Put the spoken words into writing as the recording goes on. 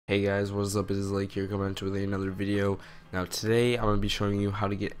Hey guys, what is up? It is Lake here coming into another video. Now today I'm going to be showing you how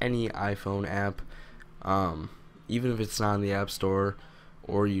to get any iPhone app, even if it's not in the App Store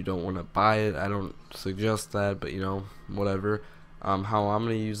or you don't want to buy it. I don't suggest that, but whatever. How I'm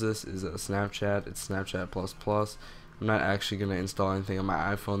going to use this is Snapchat. It's Snapchat++. I'm not actually going to install anything on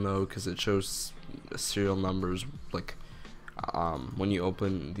my iPhone though, because it shows serial numbers like when you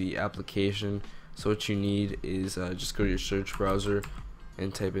open the application. So what you need is just go to your search browser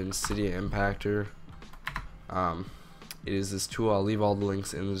and type in Cydia Impactor. It is this tool. I'll leave all the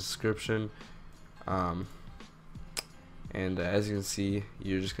links in the description. And as you can see,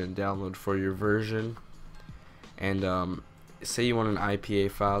 you're just going to download for your version. And say you want an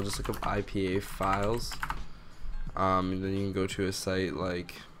IPA file, just look up IPA files. And then you can go to a site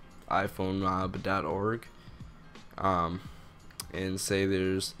like iPhonemob.org. And say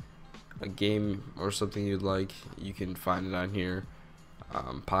there's a game or something you'd like, you can find it on here.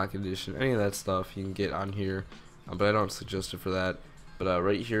 Pocket Edition, any of that stuff you can get on here, but I don't suggest it for that. But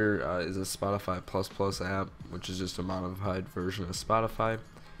right here is a Spotify++ app, which is just a modified version of Spotify.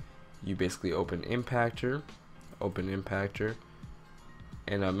 You basically open Impactor,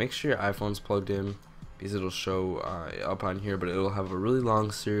 and make sure your iPhone's plugged in, because it'll show up on here, but it'll have a really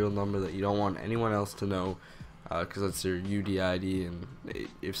long serial number that you don't want anyone else to know, because that's your UDID, and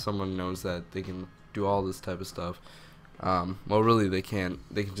if someone knows that, they can do all this type of stuff. Well, really they can't.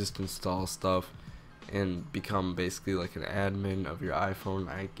 They can just install stuff and become basically like an admin of your iPhone,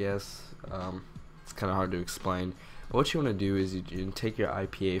 I guess. It's kind of hard to explain, but what you want to do is you can take your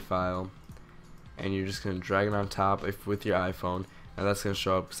IPA file and you're just going to drag it on top with your iPhone. Now that's going to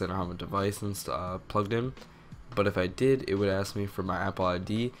show up because I don't have a device plugged in, but if I did, it would ask me for my Apple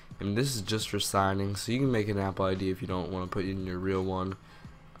ID, and this is just for signing, so you can make an Apple ID if you don't want to put in your real one,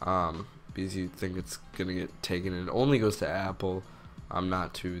 because you think it's gonna get taken. It only goes to Apple,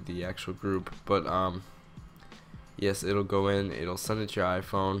 not to the actual group. But yes, it'll go in, it'll send it to your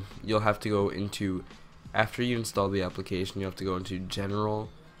iPhone. You'll have to go into, after you install the application, you have to go into General,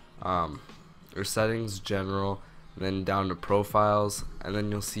 or Settings, General, and then down to Profiles, and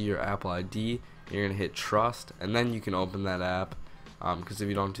then you'll see your Apple ID. You're gonna hit Trust, and then you can open that app. Because if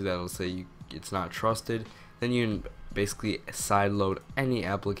you don't do that, it'll say it's not trusted. Then you can basically sideload any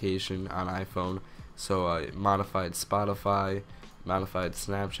application on iPhone, so modified Spotify, modified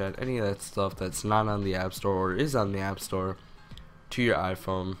Snapchat, any of that stuff that's not on the App Store or is on the App Store, to your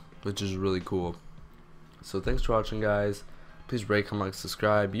iPhone, which is really cool. So thanks for watching, guys. Please rate, comment, like,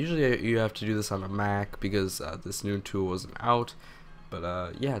 subscribe. Usually you have to do this on a Mac because this new tool wasn't out,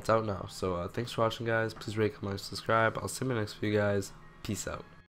 but yeah, it's out now. So thanks for watching, guys. Please rate, comment, like, subscribe. I'll see you in the next video, guys. Peace out.